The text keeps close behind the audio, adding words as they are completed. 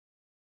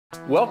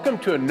Welcome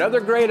to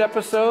another great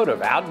episode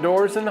of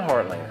Outdoors in the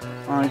Heartland.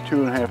 Only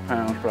 2.5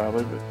 pounds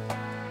probably, but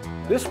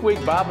this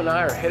week Bob and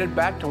I are headed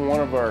back to one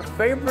of our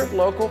favorite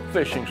local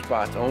fishing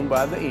spots owned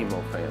by the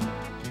Emo family.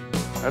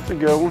 that's a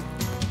good one.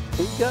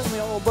 He got me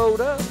all bowed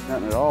up.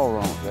 Nothing at all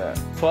wrong with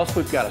that. Plus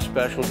we've got a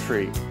special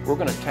treat. We're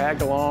going to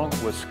tag along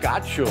with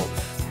Scott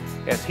Shultz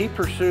as he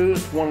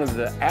pursues one of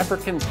the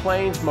African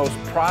plains' most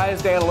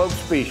prized antelope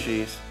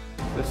species,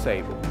 the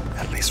sable.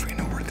 At least we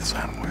know where this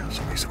animal is,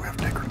 so we have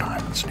to take our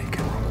time and sneak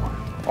in real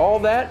quick. All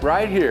that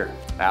right here,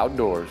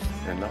 outdoors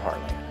in the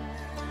Heartland.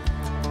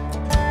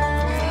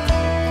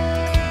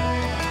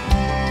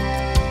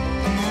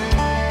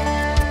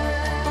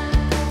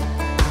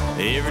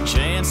 Every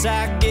chance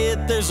I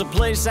get, there's a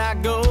place I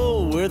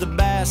go where the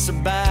bass are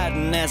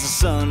biting as the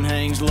sun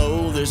hangs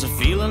low. There's a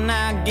feeling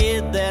I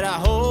get that I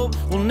hope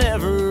will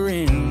never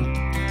end.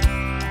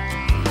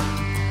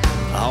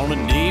 On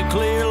a deep,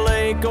 clear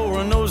lake or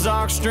an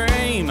Ozark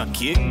stream, I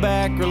kick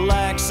back,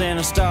 relax, and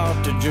I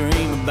start to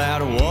dream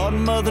about what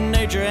Mother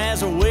Nature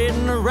has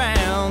waiting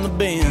around the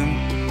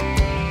bend.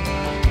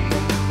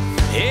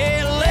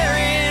 Hey,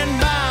 Larry and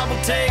Bob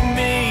will take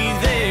me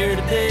there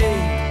today.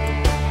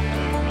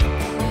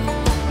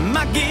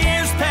 My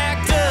gear's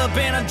packed up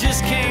and I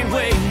just can't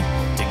wait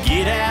to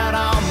get out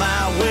on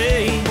my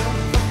way.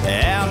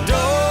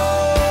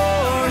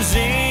 Outdoors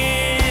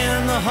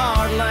in the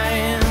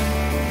Heartland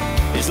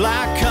is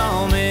like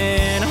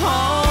coming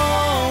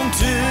home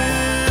to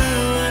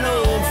an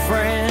old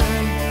friend.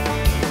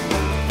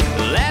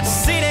 That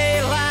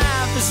city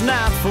life is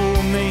not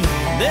for me.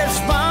 There's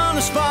fun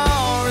as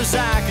far as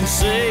I can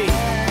see.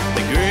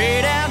 The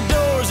great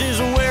outdoors is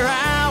where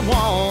I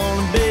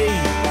want to be.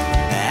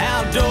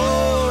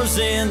 Outdoors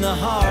in the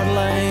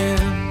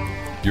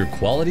Heartland. Your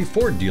quality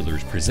Ford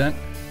dealers present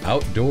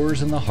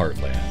Outdoors in the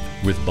Heartland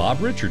with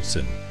Bob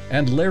Richardson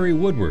and Larry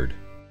Woodward.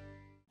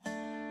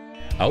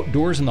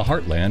 Outdoors in the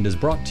Heartland is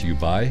brought to you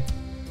by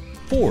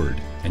Ford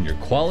and your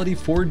quality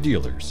Ford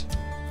dealers.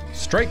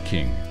 Strike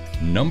King,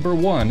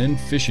 #1 in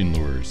fishing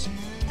lures.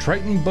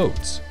 Triton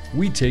Boats,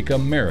 we take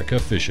America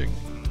fishing.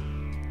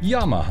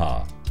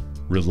 Yamaha,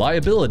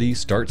 reliability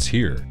starts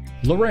here.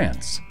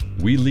 Lowrance,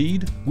 we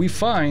lead, we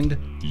find,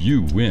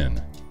 you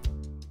win.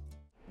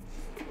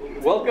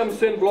 Welcome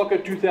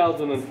Sandblocker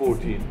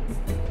 2014.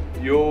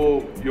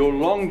 Your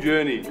long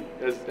journey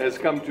has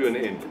come to an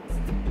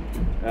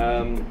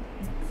end.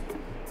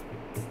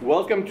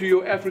 Welcome to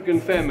your African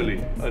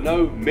family. I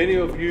know many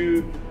of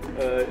you,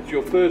 it's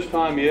your first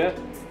time here.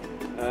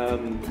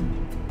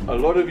 A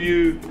lot of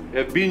you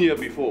have been here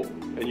before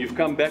and you've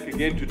come back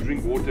again to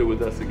drink water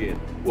with us again.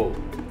 Well,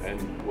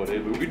 and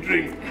whatever we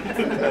drink.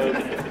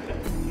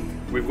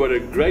 We've got a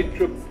great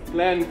trip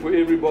planned for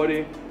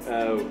everybody.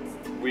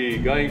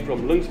 We're going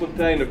from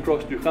Linksfontein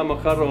across to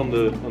Gamagara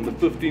on the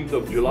 15th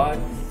of July.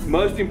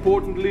 Most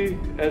importantly,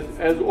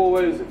 as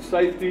always, it's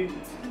safety.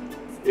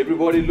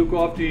 Everybody look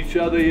after each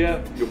other here.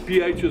 Your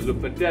PHs are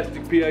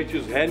fantastic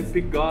PHs,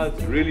 hand-picked guys,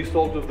 really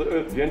salt of the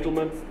earth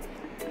gentlemen.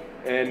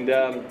 And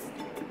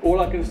all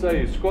I can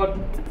say is, Scott,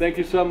 thank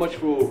you so much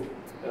for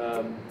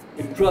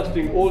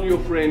entrusting all your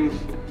friends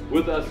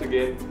with us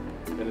again.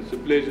 And it's a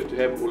pleasure to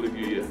have all of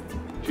you here.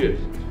 Cheers.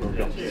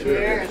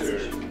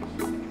 Cheers.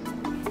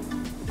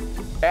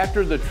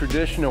 After the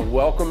traditional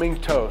welcoming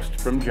toast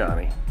from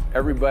Johnny,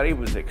 everybody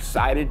was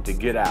excited to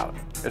get out,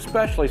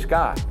 especially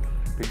Scott,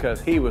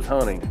 because he was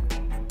hunting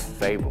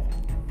sable.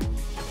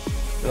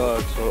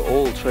 It's an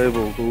old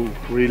sable,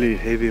 really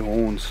heavy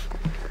horns,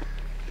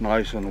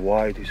 nice and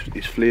wide.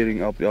 He's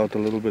flaring up out a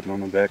little bit on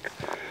the back.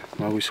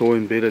 Now we saw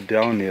him bedded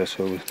down here,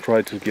 so we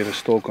tried to get a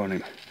stalk on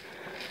him.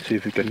 See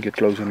if we can get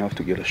close enough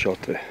to get a shot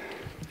there.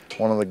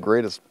 One of the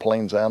greatest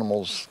plains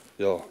animals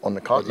on the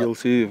continent. You'll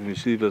see if you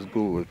see this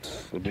bull,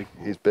 it's a big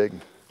bull. He's big.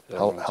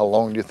 How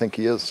long do you think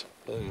he is?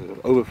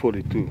 Over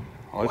 42.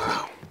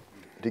 Wow.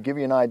 To give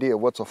you an idea,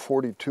 what's a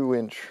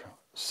 42-inch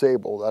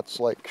sable?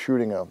 That's like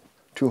shooting a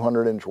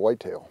 200-inch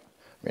whitetail.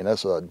 I mean,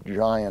 that's a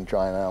giant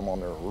animal,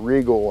 and they're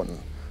regal and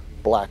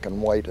black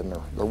and white, and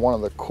they're one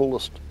of the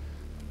coolest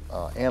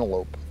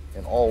antelope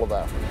in all of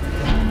Africa.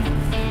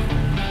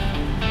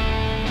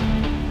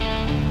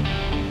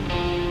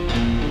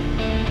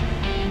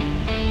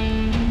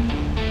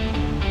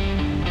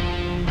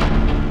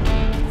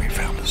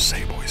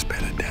 Sable, he's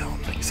bedded down.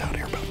 He's out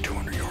here about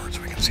 200 yards.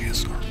 We can see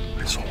his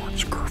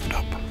horns curved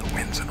up. The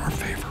wind's in our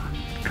favor.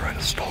 Try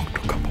to stalk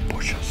to a couple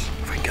bushes.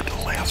 If we can get to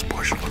the last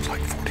bush, it looks like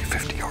 40,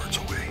 50 yards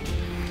away.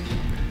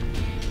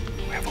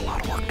 We have a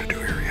lot of work to do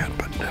here yet,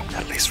 but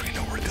at least we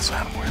know where this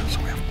animal is.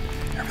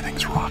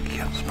 Everything's rocky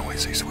and it's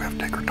noisy, so we have to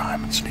take our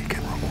time and sneak in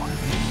real quick.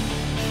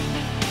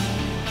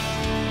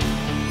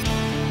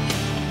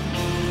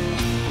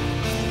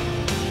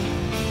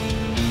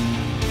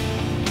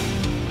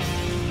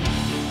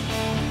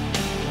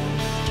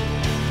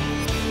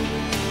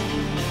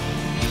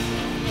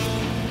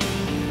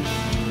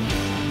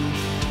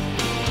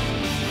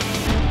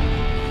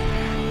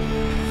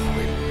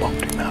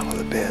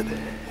 Bed,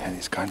 and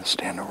he's kind of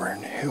standing over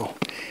in the hill.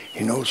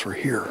 He knows we're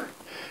here,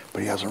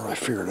 but he hasn't really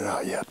figured it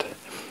out yet.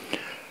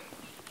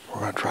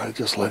 We're going to try to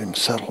just let him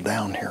settle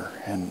down here,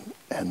 and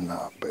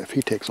if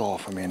he takes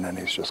off, I mean, then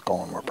he's just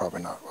going. We're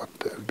probably not.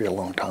 It'd be a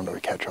long time till we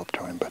catch up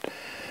to him, but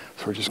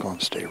so we're just going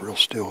to stay real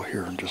still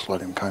here and just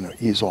let him kind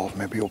of ease off.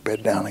 Maybe he'll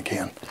bed down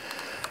again.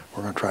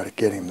 We're going to try to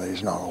get him that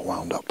he's not all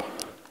wound up.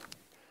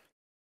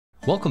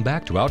 Welcome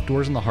back to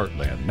Outdoors in the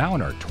Heartland, now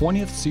in our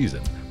 20th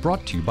season,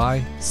 brought to you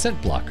by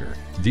Scent Blocker,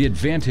 the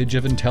advantage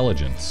of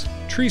intelligence,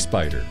 Tree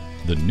Spider,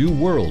 the new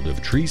world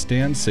of tree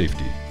stand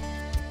safety.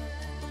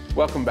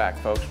 Welcome back,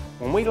 folks.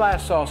 When we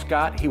last saw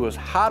Scott, he was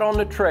hot on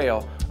the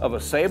trail of a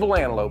sable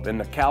antelope in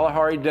the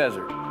Kalahari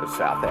Desert of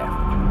South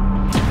Africa.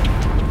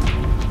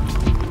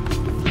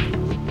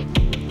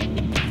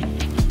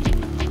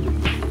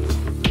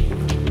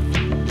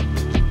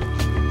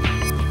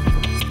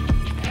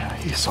 Yeah,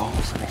 he saw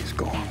us and he's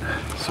gone.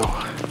 So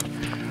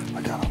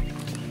I gotta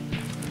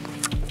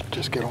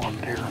just get on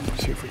here and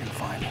see if we can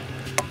find him.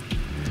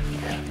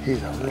 Yeah,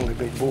 he's a really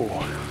big bull.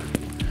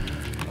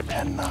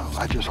 And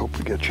I just hope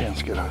we get a chance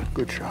to get a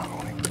good shot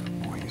on him.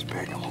 Boy, he's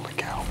big, holy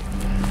cow.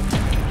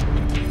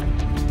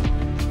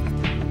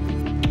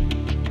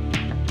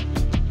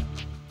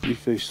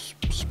 If they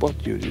spot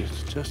you,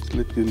 just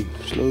let them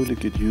slowly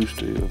get used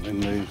to you,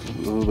 and they're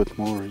a little bit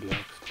more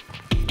relaxed.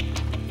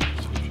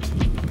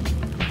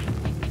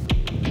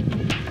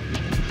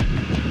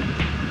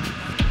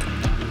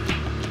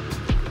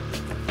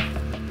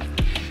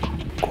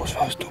 Of course,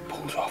 those two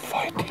bulls are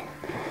fighting,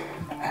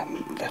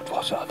 and that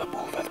was the other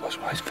bull that was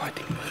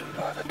fighting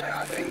the other day.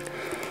 I think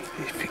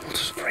he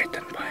feels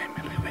threatened by him,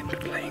 and he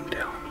went laying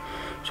down.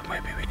 So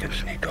maybe we can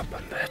sneak up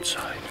on that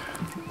side.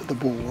 The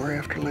bull were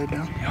after lay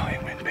down? Yeah,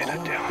 he went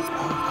better down.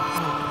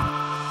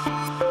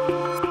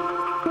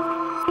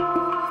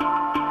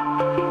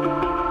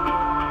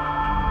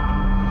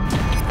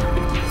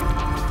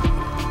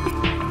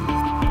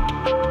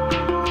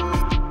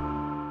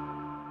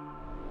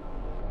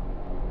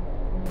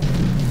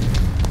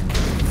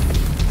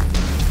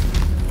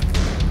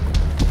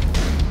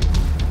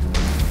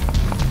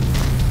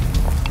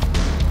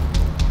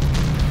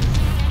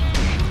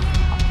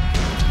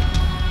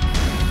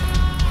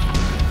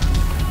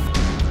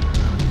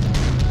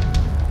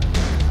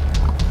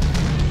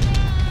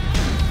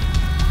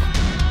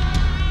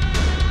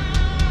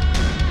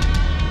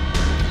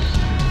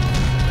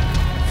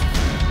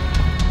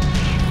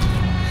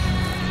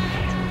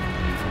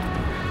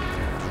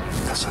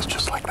 This is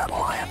just like that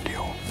lion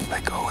deal.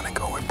 They go and they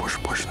go, we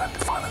push, and then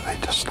finally they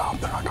just stop.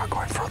 They're not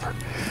going further.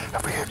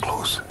 If we get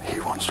close, he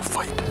wants to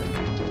fight.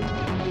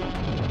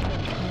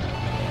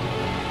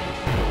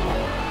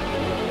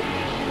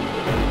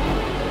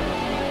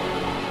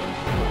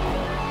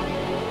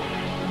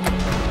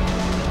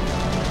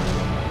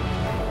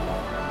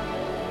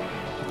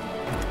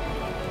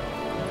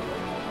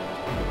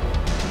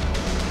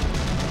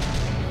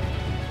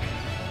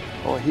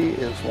 Oh, he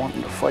is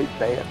wanting to fight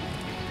bad.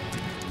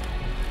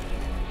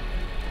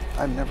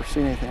 I've never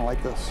seen anything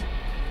like this.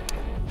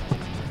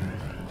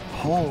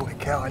 Holy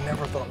cow, I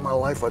never thought in my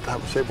life I'd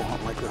have a sable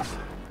hunt like this.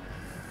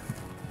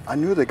 I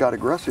knew they got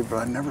aggressive, but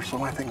I never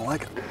saw anything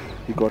like it.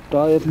 He got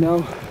tired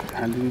now,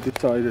 and he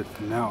decided,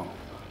 now,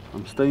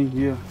 I'm staying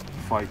here,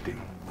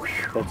 fighting.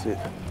 That's it.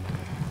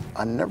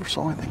 I never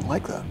saw anything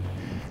like that.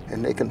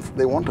 And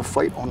they want to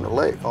fight on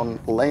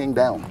laying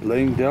down.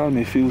 Laying down,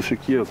 he feels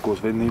secure,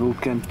 because when they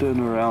can turn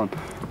around,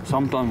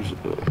 sometimes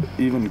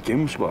even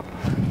Gimsbach,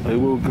 they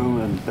will go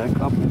and back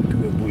up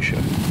into a bush.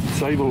 And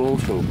Sable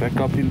also back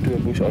up into a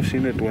bush. I've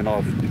seen it when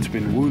it's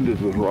been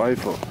wounded with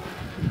rifle.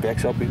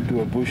 Backs up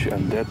into a bush,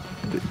 and that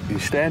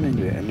he's standing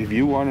there. And if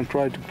you want to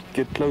try to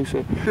get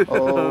closer,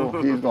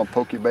 oh, he's gonna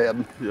poke you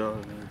bad. Yeah,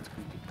 it's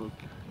going to poke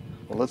you.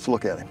 Well, let's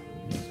look at him.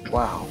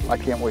 Wow, I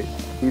can't wait.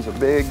 He's a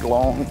big,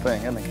 long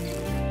thing, isn't he?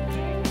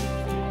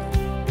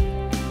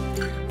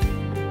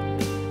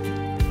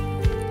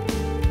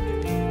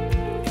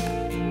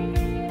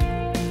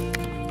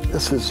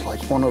 This is like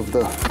one of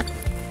the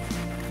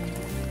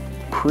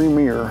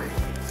premier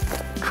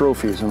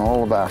trophies in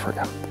all of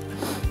Africa.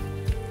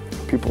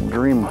 People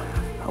dream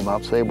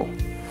about sable.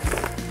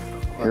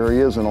 Here he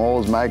is in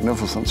all his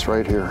magnificence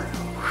right here.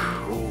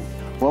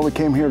 Well, we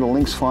came here to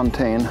Lynx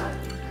Fontaine,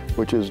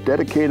 which is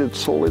dedicated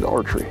solely to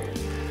archery,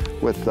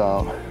 with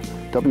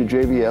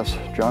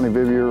WJVS, Johnny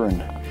Vivier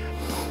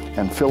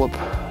and Philip.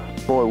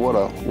 Boy, what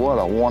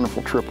a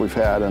wonderful trip we've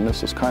had, and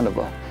this is kind of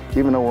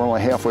even though we're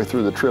only halfway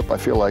through the trip, I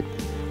feel like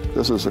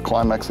this is the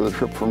climax of the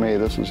trip for me.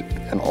 This is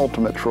an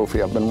ultimate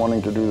trophy. I've been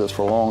wanting to do this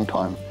for a long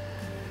time.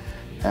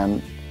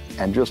 And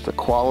just the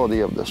quality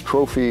of this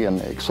trophy and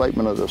the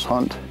excitement of this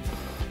hunt.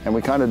 And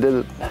we kind of did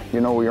it,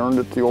 we earned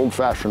it the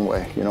old-fashioned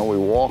way. We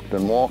walked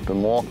and walked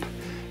and walked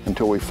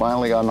until we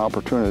finally got an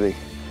opportunity.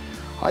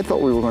 I thought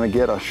we were going to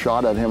get a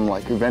shot at him,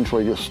 like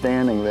eventually just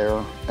standing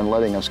there and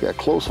letting us get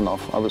close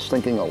enough. I was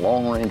thinking a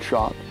long-range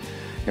shot,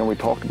 we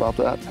talked about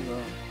that.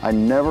 I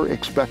never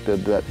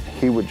expected that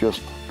he would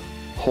just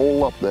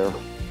hole up there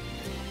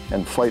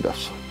and fight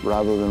us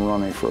rather than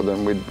run any further,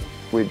 and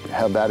we'd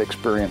have that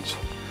experience.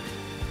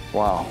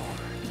 Wow.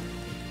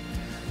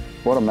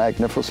 What a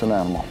magnificent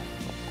animal.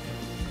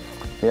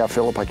 Yeah,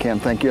 Philip, I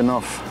can't thank you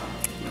enough.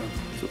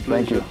 It's a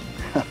Thank pleasure.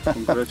 you.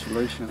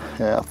 Congratulations.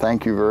 Yeah,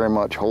 thank you very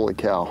much. Holy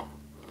cow.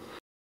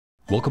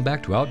 Welcome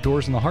back to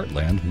Outdoors in the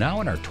Heartland, now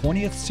in our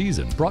 20th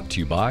season, brought to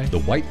you by the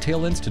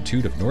Whitetail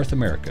Institute of North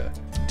America.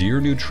 Deer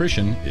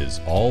nutrition is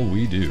all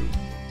we do.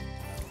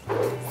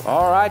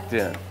 All right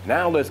then,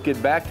 now let's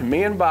get back to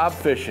me and Bob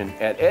fishing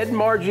at Ed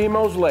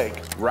Margimo's Lake,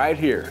 right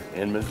here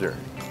in Missouri.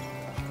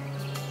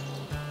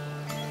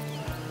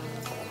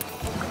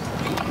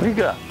 What do you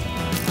got?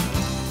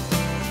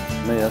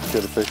 Me, that's as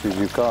good a fish as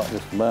you caught,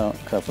 just about,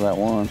 except for that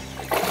one.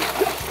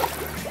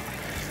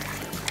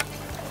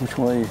 Which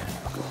way?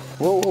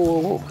 Whoa, whoa,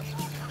 whoa, whoa.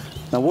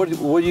 Now,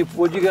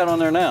 what you got on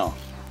there now?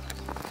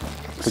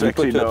 Did you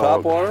put to the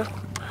top water?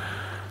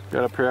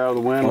 Got up here out of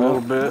the wind a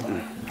little bit.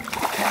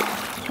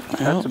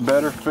 That's a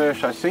better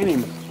fish. I seen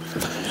him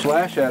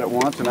slash at it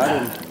once, and I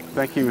didn't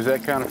think he was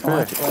that kind of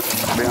fish,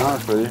 to be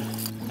honest with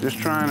you. Just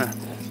trying to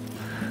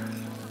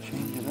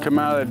come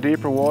out of that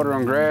deeper water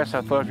on grass.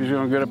 I thought if he was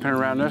going to get up here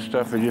around this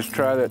stuff, and just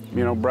try that,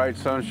 you know, bright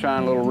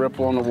sunshine, a little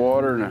ripple on the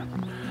water, and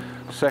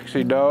a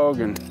sexy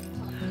dog, and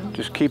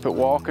just keep it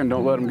walking.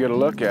 Don't let him get a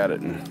look at it.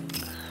 And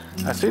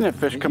I seen that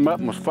fish come up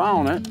and was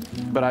following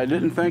it, but I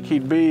didn't think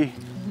he'd be,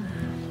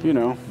 you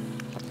know,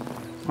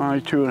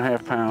 only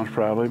 2.5 pounds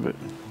probably, but.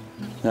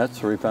 That's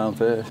a 3-pound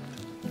fish.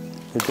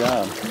 Good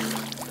job.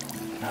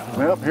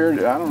 Well, up here,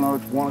 I don't know,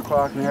 it's 1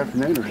 o'clock in the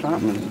afternoon or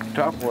something,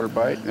 topwater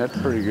bite, that's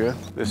pretty good.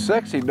 The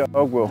sexy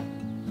dog will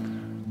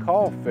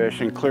call fish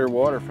in clear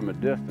water from a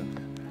distance,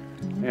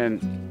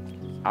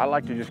 and I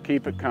like to just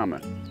keep it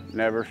coming,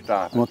 never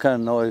stop it. What kind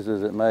of noise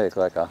does it make?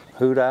 Like a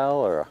hoot owl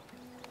or a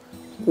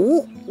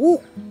whoop,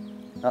 whoop?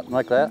 Nothing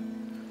like that?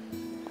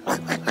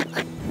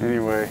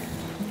 Anyway,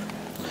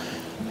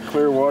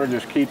 clear water,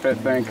 just keep that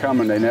thing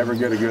coming. They never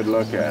get a good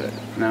look at it.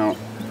 Now,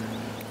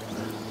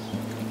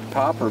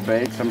 popper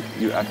baits,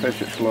 I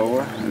fish it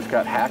slower. It's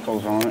got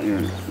hackles on it,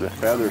 and the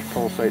feathers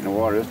pulsate in the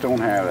water. This don't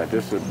have that.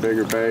 This is a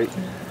bigger bait.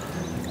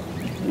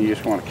 You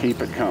just want to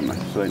keep it coming,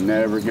 so they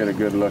never get a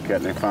good look at it,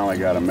 and they finally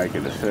got to make a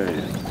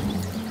decision.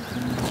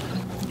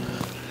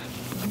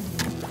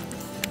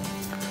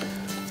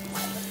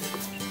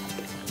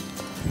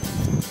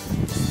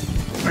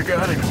 I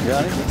got him.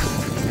 Got him?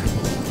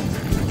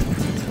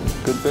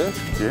 Good fish?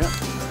 Yeah.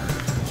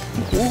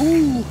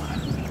 Woohoo!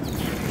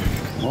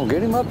 Well,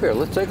 get him up here.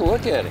 Let's take a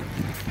look at him.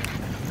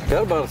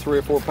 Got about a 3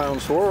 or 4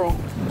 pound swirl.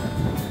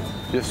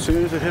 As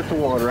soon as it hit the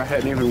water, I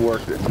hadn't even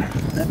worked it.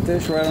 That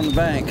fish right on the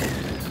bank.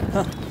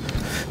 Huh.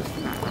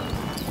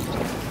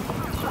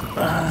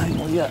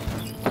 What do you got?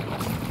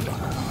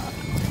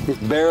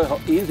 Just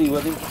barely, easy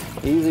with him.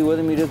 Easy with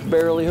him, he just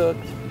barely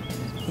hooked.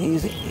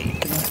 Easy.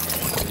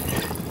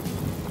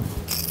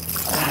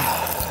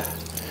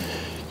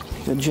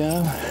 Good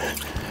job.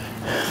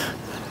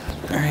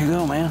 There you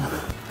go, man.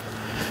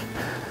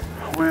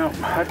 Well,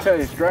 I tell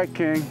you, Strike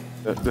King,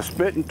 the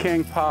Spittin'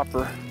 King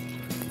popper,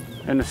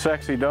 and the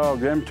sexy dog,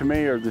 them to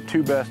me are the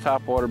 2 best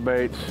topwater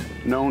baits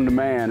known to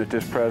man at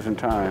this present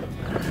time.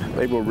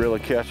 They will really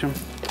catch them.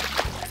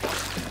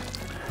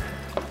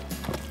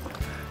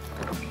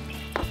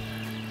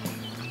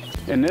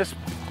 And this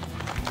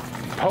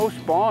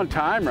post-spawn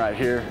time right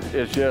here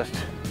is just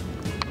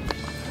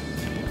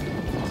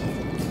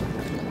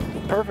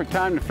perfect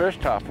time to fish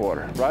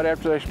topwater. Right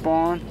after they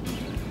spawn,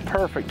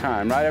 perfect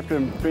time. Right after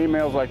the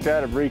females like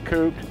that have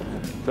recouped,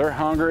 they're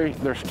hungry,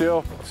 they're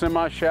still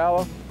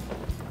semi-shallow.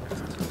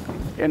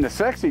 And the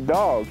sexy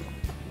dog,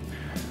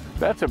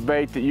 that's a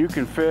bait that you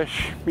can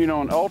fish, you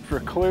know, in ultra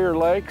clear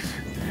lakes,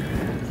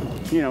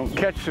 you know,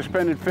 catch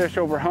suspended fish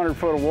over 100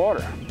 foot of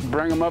water,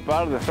 bring them up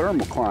out of the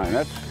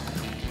thermocline.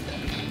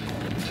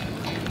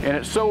 And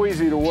it's so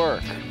easy to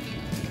work.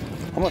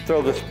 I'm gonna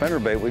throw this spinner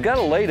bait. We got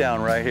a lay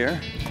down right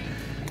here.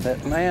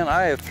 That, man,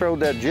 I have thrown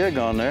that jig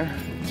on there.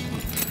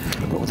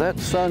 But with that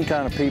sun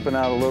kind of peeping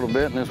out a little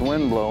bit and this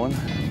wind blowing,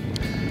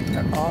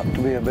 there ought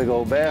to be a big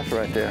old bass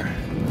right there.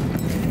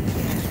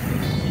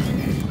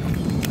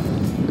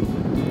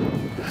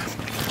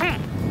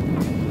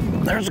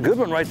 There's a good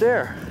one right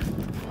there.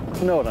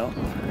 No, no.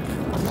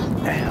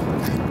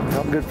 Damn,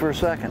 felt good for a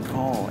second.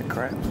 Holy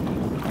crap.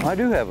 I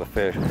do have a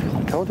fish.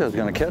 I told you I was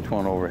gonna catch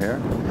one over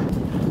here.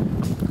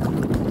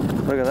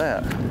 Look at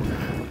that.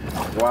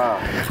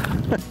 Wow.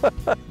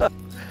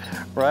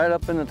 Right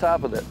up in the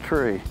top of that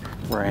tree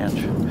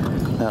branch.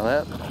 Now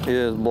that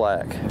is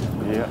black.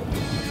 Yeah.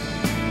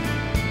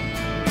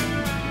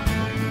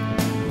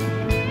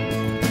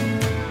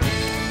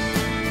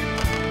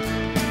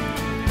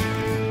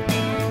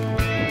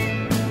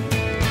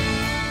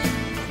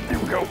 There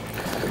we go.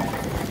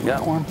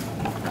 Got one?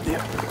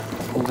 Yep.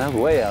 Oh, that's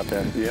way out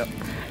there. Yep.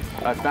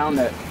 I found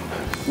that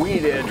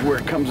weed edge where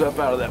it comes up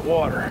out of that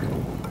water.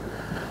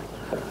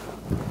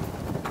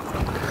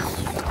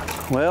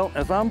 Well,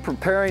 as I'm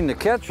preparing to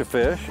catch a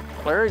fish,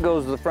 Larry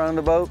goes to the front of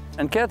the boat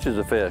and catches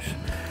a fish.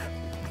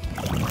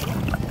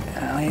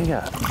 What do you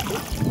got?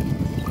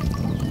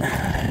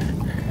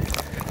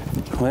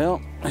 Well,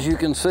 as you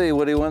can see,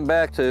 what he went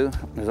back to,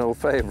 his old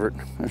favorite,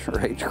 is a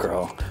H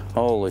crawl.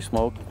 Holy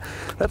smoke.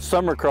 That's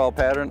summer crawl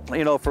pattern,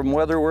 you know, from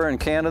whether we're in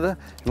Canada.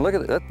 And look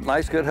at that,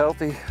 nice, good,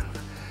 healthy,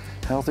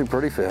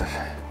 pretty fish.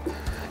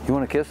 You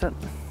want to kiss it?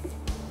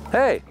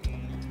 Hey!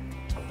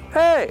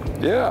 Hey!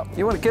 Yeah.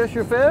 You want to kiss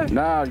your fish?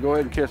 Nah, go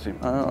ahead and kiss him.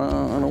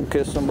 I don't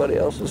kiss somebody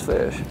else's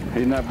fish.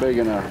 He's not big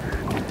enough.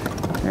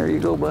 There you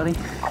go, buddy.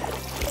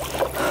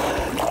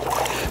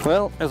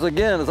 Well, as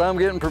I'm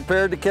getting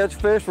prepared to catch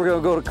fish, we're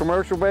going to go to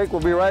commercial break.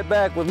 We'll be right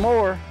back with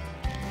more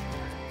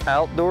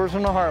Outdoors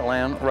in the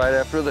Heartland right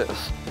after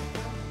this.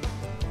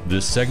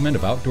 This segment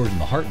of Outdoors in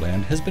the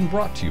Heartland has been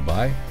brought to you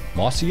by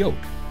Mossy Oak.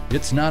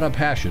 It's not a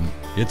passion,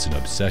 it's an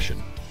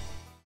obsession.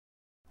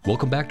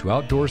 Welcome back to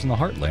Outdoors in the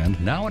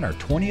Heartland, now in our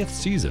 20th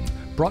season,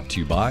 brought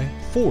to you by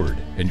Ford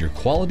and your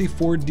quality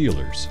Ford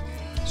dealers.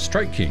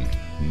 Strike King,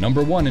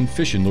 #1 in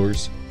fishing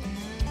lures.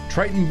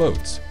 Triton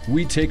Boats,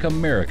 we take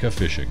America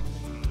fishing.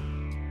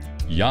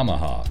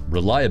 Yamaha,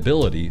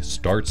 reliability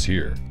starts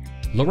here.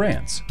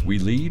 Lowrance, we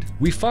lead,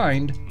 we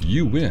find,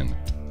 you win.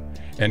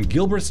 And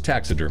Gilbreth's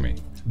Taxidermy,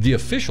 the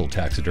official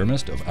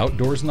taxidermist of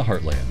Outdoors in the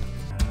Heartland.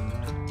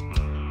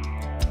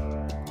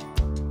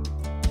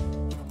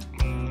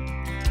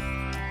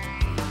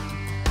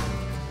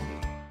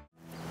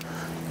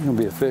 There's gonna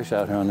be a fish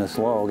out here on this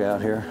log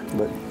out here,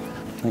 but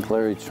I think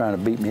Larry's trying to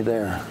beat me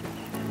there.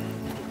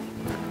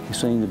 He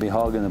seems to be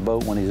hogging the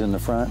boat when he's in the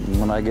front, and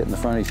when I get in the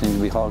front, he seems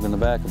to be hogging the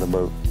back of the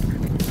boat.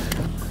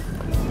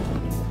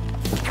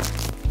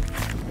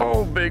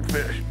 Oh, big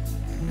fish.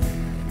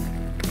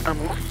 I'm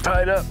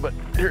tied up, but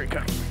here he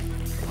comes.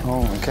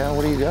 Holy cow,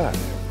 what do you got?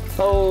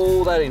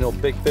 Oh, that ain't no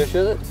big fish,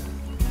 is it?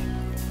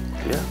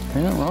 Yeah.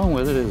 Ain't nothing wrong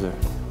with it, is there?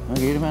 I'll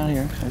get him out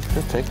here.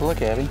 Just take a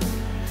look at him.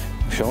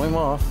 Show him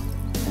off.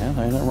 Yeah,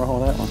 there ain't nothing wrong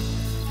with that one.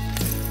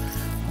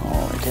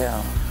 Holy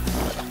cow.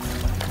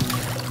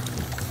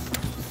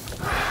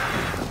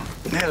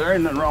 Yeah, there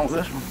ain't nothing wrong with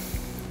this one.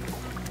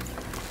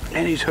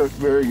 And he's hooked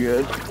very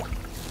good.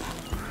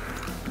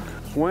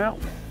 Well,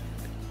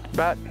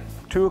 about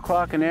 2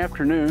 o'clock in the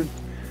afternoon.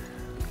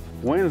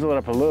 Wind's let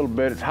up a little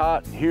bit. It's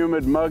hot,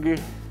 humid,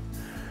 muggy.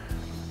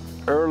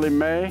 Early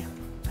May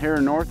here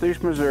in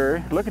northeast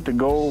Missouri. Look at the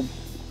gold,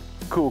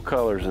 cool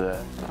colors of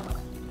that.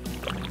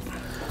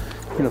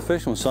 You know,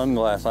 fishing with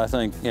sunglasses, I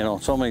think, you know,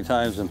 so many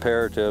times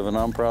imperative, and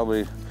I'm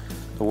probably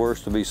the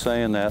worst to be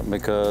saying that,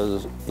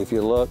 because if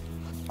you look,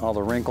 all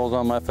the wrinkles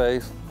on my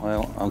face,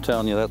 well, I'm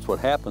telling you, that's what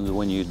happens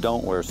when you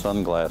don't wear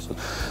sunglasses.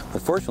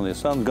 But fortunately, the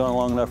sun's gone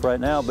long enough right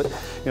now, but,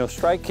 you know,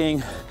 Strike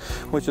King,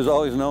 which is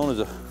always known as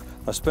a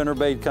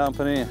spinnerbait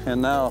company, and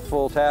now a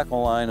full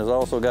tackle line, has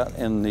also got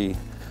in the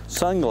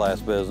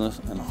sunglass business,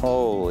 and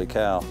holy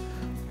cow,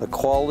 the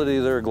quality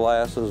of their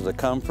glasses, the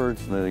comfort,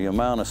 the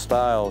amount of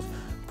styles,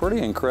 pretty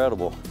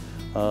incredible.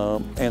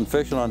 And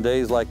fishing on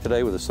days like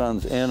today where the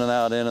sun's in and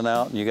out,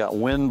 and you got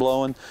wind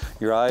blowing,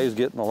 your eyes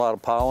getting a lot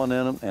of pollen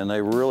in them, and they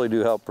really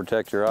do help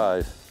protect your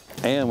eyes.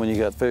 And when you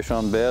got fish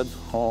on beds,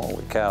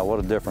 holy cow, what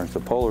a difference. The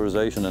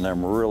polarization in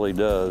them really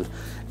does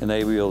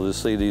enable you to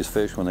see these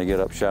fish when they get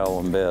up shallow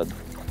in bed.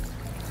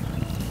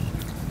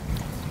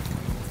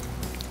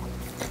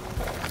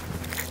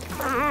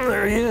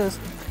 There he is.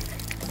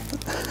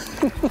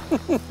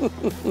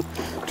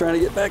 Trying to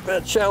get back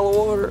that shallow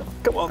water.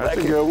 Come on, That's back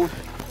a here. good one.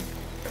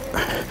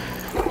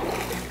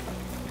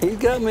 He's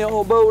got me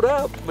all bowed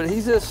up, but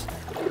he's just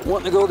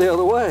wanting to go the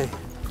other way.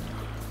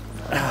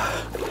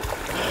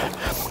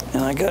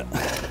 And I'll get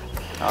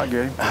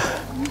him.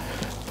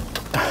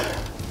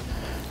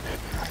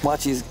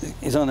 Watch,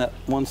 he's on that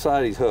one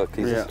side he's hooked.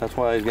 That's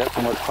why he's got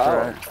so much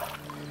power.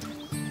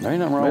 Right. There ain't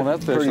nothing wrong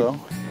with that fish, though.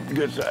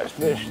 Good sized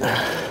fish there.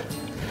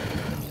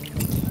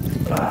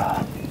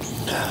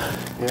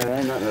 Yeah, there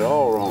ain't nothing at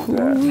all wrong with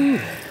that. Ooh.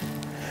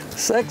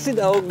 Sexy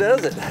dog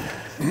does it.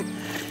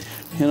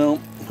 You know,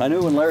 I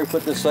knew when Larry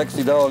put this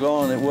sexy dog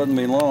on, it wouldn't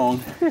be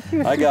long.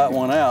 I got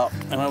one out,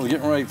 and I was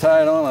getting ready to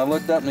tie it on. I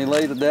looked up and he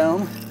laid it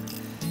down.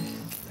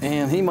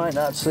 And he might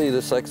not see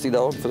the sexy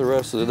dog for the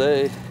rest of the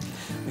day,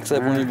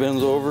 except when he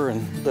bends over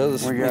and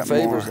does me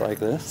favors like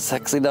this.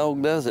 Sexy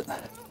dog does it.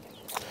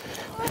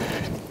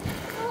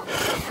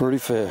 Pretty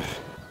fish.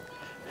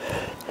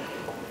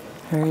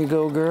 There you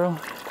go, girl.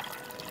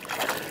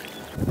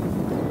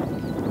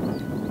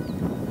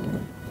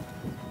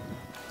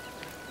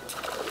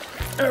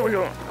 There we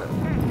go.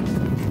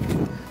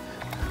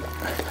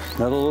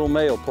 Another little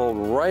male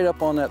pulled right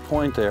up on that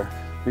point there.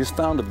 We just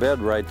found a bed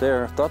right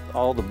there. Thought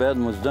all the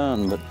bedding was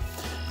done, but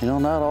you know,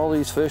 not all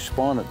these fish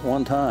spawn at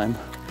one time.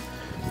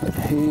 But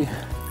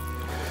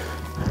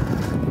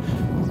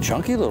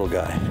chunky little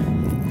guy.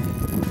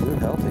 Good,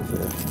 healthy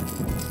fish.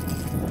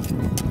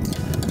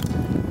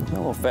 A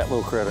little fat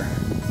little critter.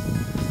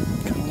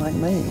 Kind of like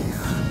me.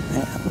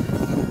 Yeah.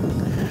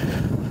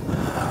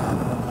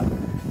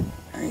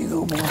 There you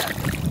go, boy.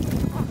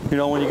 You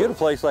know, when you get a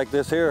place like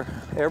this here,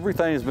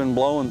 everything has been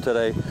blowing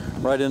today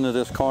right into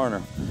this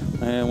corner.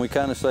 And we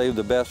kind of saved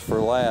the best for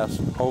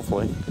last,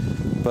 hopefully.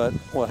 But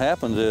what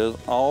happens is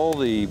all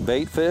the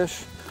bait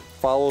fish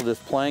follow this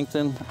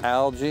plankton,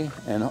 algae,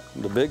 and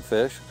the big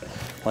fish,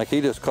 like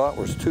he just caught,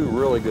 was 2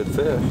 really good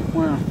fish.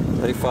 Well,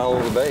 They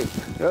follow the bait.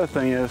 The other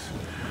thing is,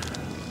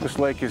 this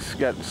lake has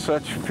got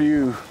such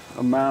few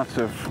amounts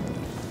of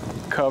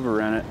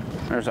cover in it.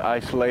 There's an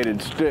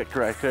isolated stick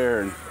right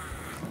there, and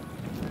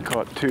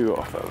caught 2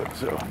 off of it,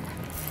 so.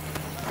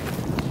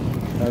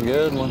 A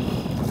good one.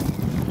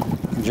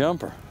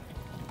 Jumper.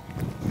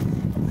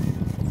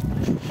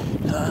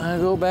 I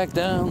go back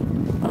down.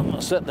 I'm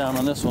gonna sit down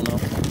on this one though.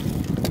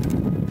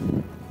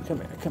 Come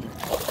here, come here.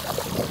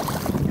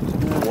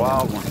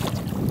 Wild one.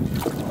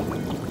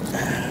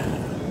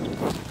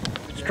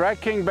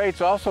 Strike King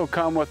baits also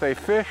come with a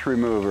fish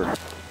remover.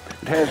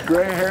 It has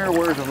gray hair,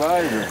 wears a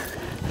visor.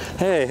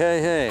 Hey,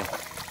 hey, hey.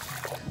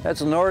 That's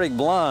a Nordic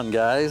blonde,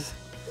 guys.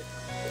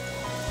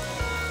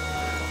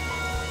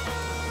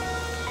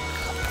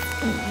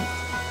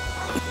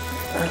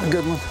 There's a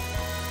good one.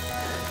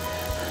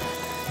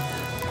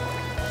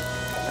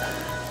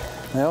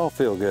 They all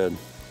feel good.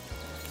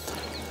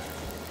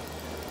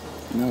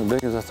 Not as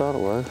big as I thought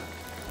it was.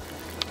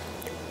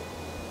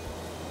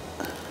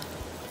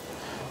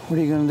 What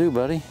are you gonna do,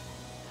 buddy?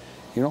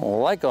 You don't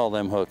like all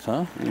them hooks,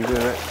 huh? You did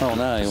it. Oh,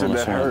 now you want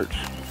to swim. That hurts.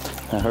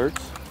 That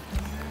hurts?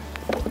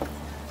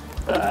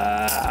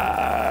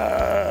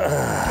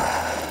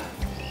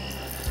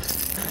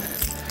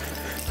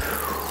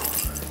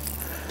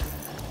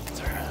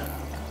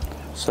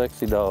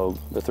 Sexy dog,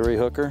 the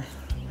 3-hooker.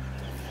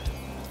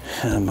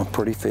 I'm a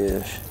pretty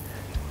fish.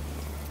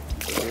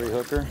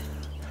 3-hooker.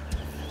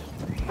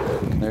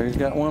 There he's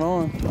got one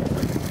on.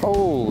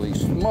 Holy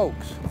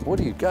smokes, what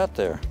do you got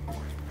there?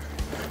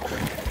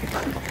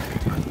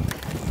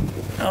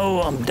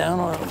 Oh, I'm down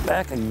on the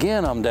back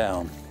again, I'm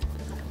down.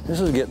 This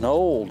is getting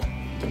old.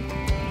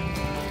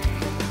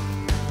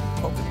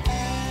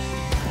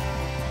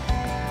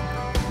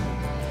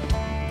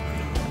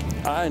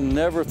 I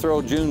never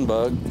throw June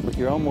bug, but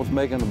you're almost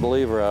making a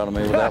believer out of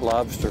me with that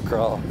lobster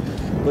crawl.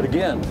 But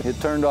again, it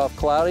turned off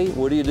cloudy.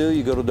 What do?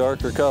 You go to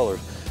darker colors.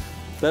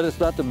 That is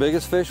not the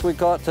biggest fish we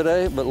caught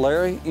today, but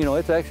Larry, you know,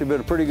 it's actually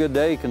been a pretty good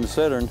day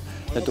considering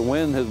that the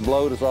wind has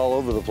blowed us all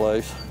over the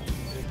place.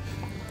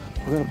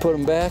 We're gonna put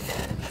them back.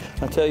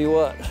 I tell you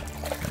what,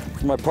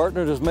 my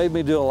partner just made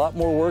me do a lot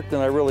more work than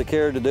I really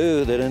cared to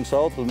do. That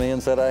insulted me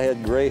and said I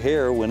had gray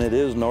hair when it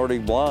is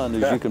Nordic blonde,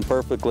 as you can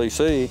perfectly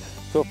see.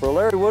 So for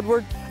Larry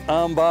Woodward,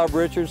 I'm Bob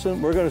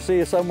Richardson. We're gonna see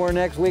you somewhere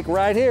next week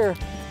right here,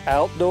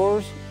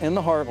 outdoors in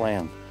the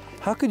Heartland.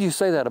 How could you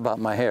say that about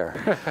my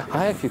hair?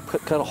 I actually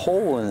cut a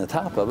hole in the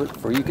top of it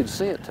where you could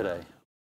see it today.